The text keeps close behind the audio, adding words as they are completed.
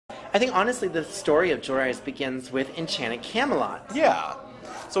I think honestly the story of Jewel Riders begins with Enchanted Camelot. Yeah.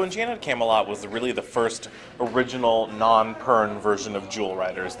 So Enchanted Camelot was really the first original non-Pern version of Jewel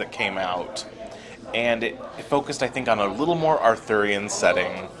Riders that came out. And it focused, I think, on a little more Arthurian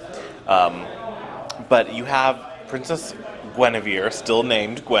setting. But you have Princess Guinevere, still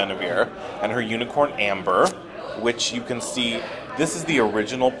named Guinevere, and her unicorn Amber, which you can see, this is the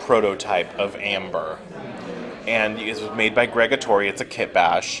original prototype of Amber. And it was made by Greg Attori. It's a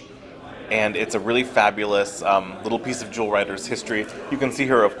Kitbash. And it's a really fabulous little piece of Jewel Riders history. You can see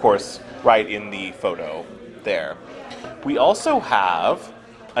her, of course, right in the photo there. We also have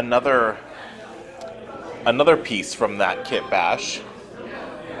another piece from that Kitbash.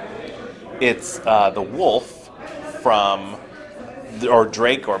 It's the wolf from, or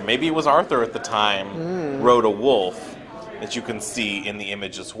Drake, or maybe it was Arthur at the time, rode a wolf that you can see in the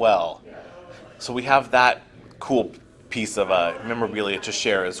image as well. So we have that cool piece of memorabilia to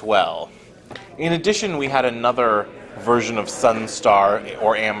share as well. In addition, we had another version of Sunstar,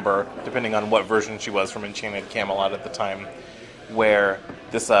 or Amber, depending on what version she was from Enchanted Camelot at the time, where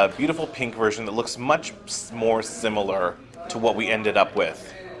this beautiful pink version that looks much more similar to what we ended up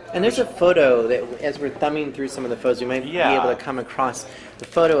with. And there's a photo that, as we're thumbing through some of the photos, we might be able to come across the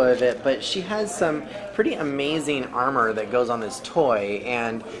photo of it, but she has some pretty amazing armor that goes on this toy,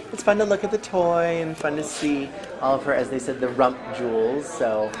 and it's fun to look at the toy and fun to see all of her, as they said, the rump jewels.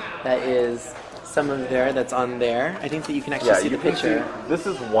 So that is some of there that's on there. I think that you can actually see the picture. This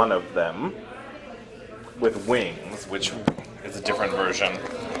is one of them with wings, which is a different version.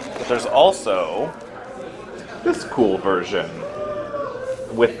 But there's also this cool version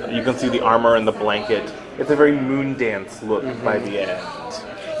with, you can see the armor and the blanket. It's a very Moondance look by the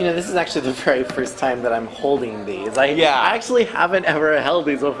end. You know, this is actually the very first time that I'm holding these. I actually haven't ever held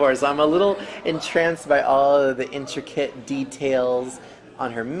these before, so I'm a little entranced by all of the intricate details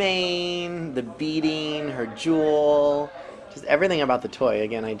on her mane, the beading, her jewel, just everything about the toy.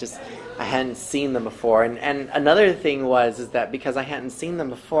 Again, I hadn't seen them before. And another thing is that because I hadn't seen them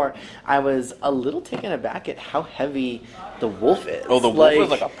before, I was a little taken aback at how heavy the wolf is. Oh, the wolf is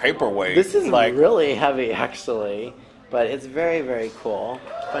like a paperweight. This is really heavy, actually. But it's very, very cool.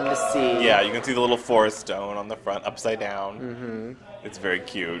 Fun to see. Yeah, you can see the little forest stone on the front, upside down. It's very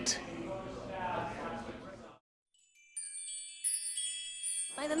cute.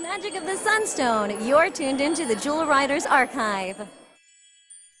 By the magic of the Sunstone, you're tuned into the Jewel Riders Archive.